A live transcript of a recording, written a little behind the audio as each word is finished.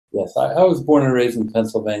Yes, I was born and raised in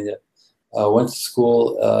Pennsylvania. Went to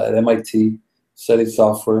school at MIT, studied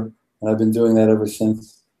software, and I've been doing that ever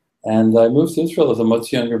since. And I moved to Israel as a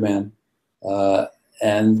much younger man. Uh,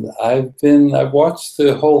 and I've watched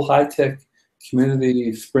the whole high-tech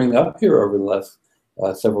community spring up here over the last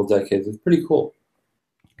several decades. It's pretty cool.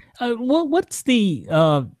 What's the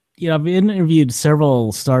I've interviewed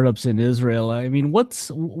several startups in Israel. I mean,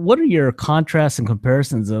 what are your contrasts and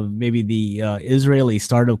comparisons of maybe the Israeli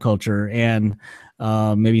startup culture and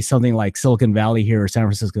maybe something like Silicon Valley here or San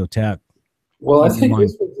Francisco Tech Well, I in your think mind?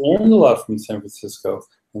 Israel's learned a lot from San Francisco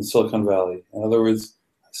and Silicon Valley. In other words,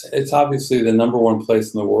 it's obviously the number one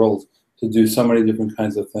place in the world to do so many different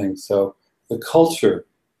kinds of things. So the culture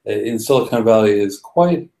in Silicon Valley is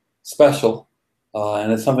quite special,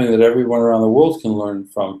 and it's something that everyone around the world can learn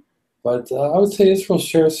from. But I would say Israel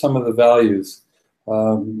shares some of the values.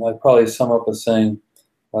 I'd probably sum up as saying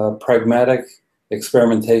pragmatic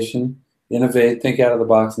experimentation, innovate, think out of the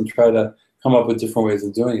box, and try to come up with different ways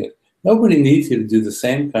of doing it. Nobody needs you to do the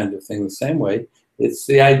same kind of thing the same way. It's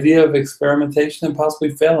the idea of experimentation and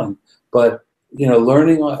possibly failing, but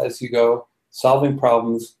learning as you go, solving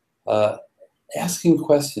problems, uh, asking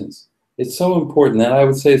questions. It's so important, and I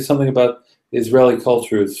would say something about Israeli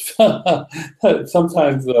culture is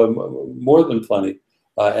sometimes more than plenty.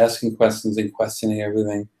 Asking questions and questioning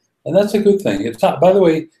everything, and that's a good thing. It's not, by the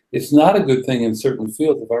way, it's not a good thing in certain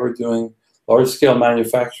fields. If I were doing large-scale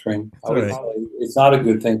manufacturing, That's all right. it's not a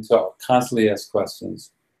good thing to constantly ask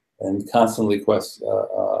questions and constantly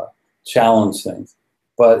challenge things.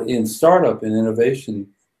 But in startup, in innovation,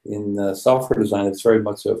 in software design, it's very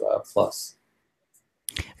much of a plus.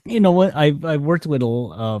 You know what? I've worked with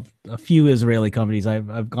a few Israeli companies.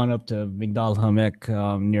 I've gone up to Migdal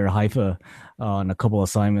Hamek near Haifa on a couple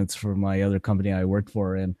assignments for my other company I worked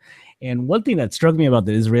for, and one thing that struck me about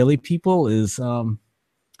the Israeli people is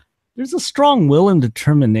there's a strong will and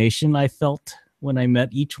determination I felt when I met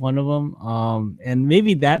each one of them, and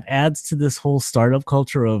maybe that adds to this whole startup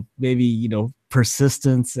culture of maybe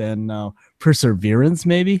persistence and perseverance,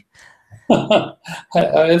 maybe.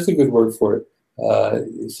 That's a good word for it.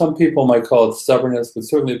 Some people might call it stubbornness, but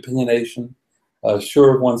certainly opinionation,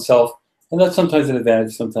 sure of oneself, and that's sometimes an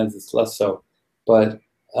advantage, sometimes it's less so. But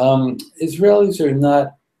Israelis are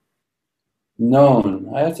not known.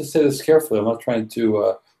 I have to say this carefully. I'm not trying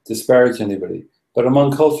to disparage anybody, but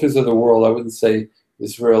among cultures of the world, I wouldn't say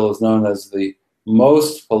Israel is known as the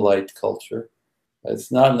most polite culture.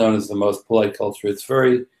 It's not known as the most polite culture. It's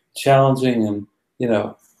very challenging, and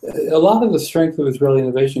a lot of the strength of Israeli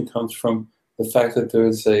innovation comes from the fact that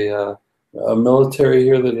there's a military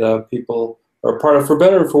here that people are part of, for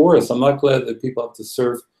better or for worse. I'm not glad that people have to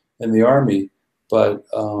serve in the army, but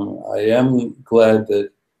I am glad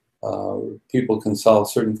that people can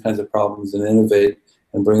solve certain kinds of problems and innovate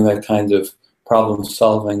and bring that kind of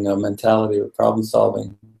problem-solving mentality or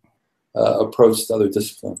problem-solving approach to other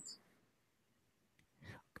disciplines.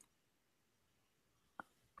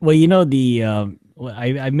 Well,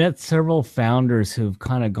 I met several founders who've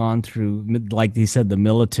kind of gone through, like they said, the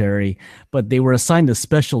military, but they were assigned to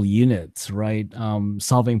special units, right?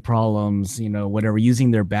 Solving problems, whatever,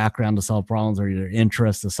 using their background to solve problems or their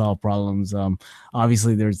interest to solve problems.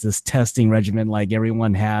 Obviously, there's this testing regimen like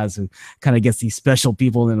everyone has, who kind of gets these special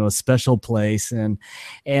people into a special place, and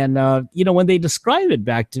when they describe it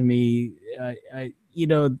back to me,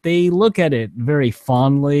 they look at it very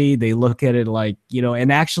fondly. They look at it like, and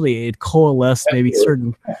actually it coalesced maybe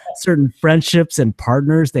certain friendships and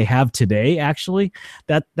partners they have today. Actually,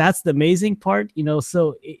 that's the amazing part,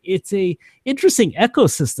 so it's a interesting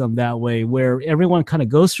ecosystem that way, where everyone kind of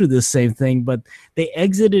goes through this same thing, but they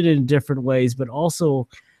exit it in different ways, but also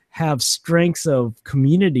have strengths of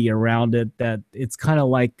community around it, that it's kind of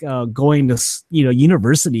like going to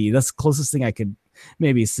university. That's the closest thing I could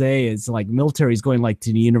maybe say. It's like military is going like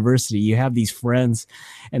to the university. You have these friends,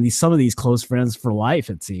 and some of these close friends for life,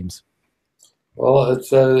 it seems. Well, it's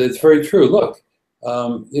very true. Look,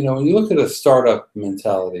 when you look at a startup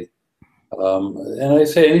mentality, and I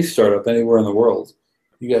say any startup anywhere in the world,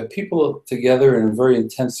 you got people together in very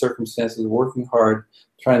intense circumstances, working hard,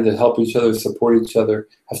 trying to help each other, support each other,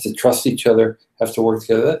 have to trust each other, have to work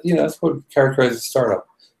together. That's what characterizes a startup.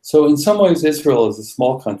 So in some ways, Israel is a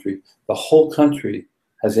small country. The whole country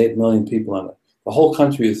has 8 million people in it. The whole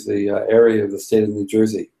country is the area of the state of New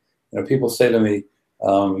Jersey. People say to me,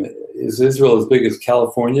 is Israel as big as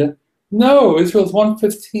California? No, Israel is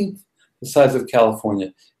 1/15 the size of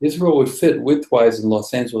California. Israel would fit widthwise in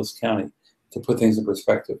Los Angeles County, to put things in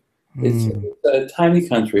perspective. It's a tiny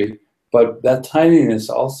country, but that tininess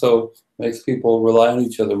also makes people rely on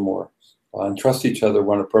each other more and trust each other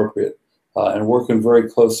when appropriate. and work in very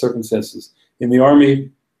close circumstances. In the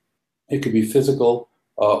Army, it could be physical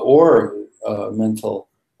or mental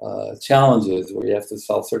challenges where you have to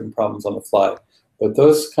solve certain problems on the fly. But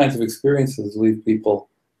those kinds of experiences leave people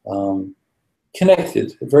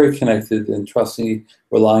connected, very connected, and trusting,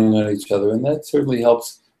 relying on each other, and that certainly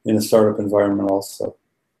helps in a startup environment also.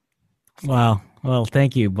 Wow. Well,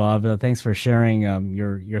 thank you, Bob. Thanks for sharing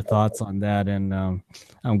your thoughts on that, and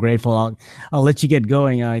I'm grateful. I'll let you get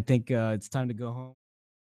going. I think it's time to go home.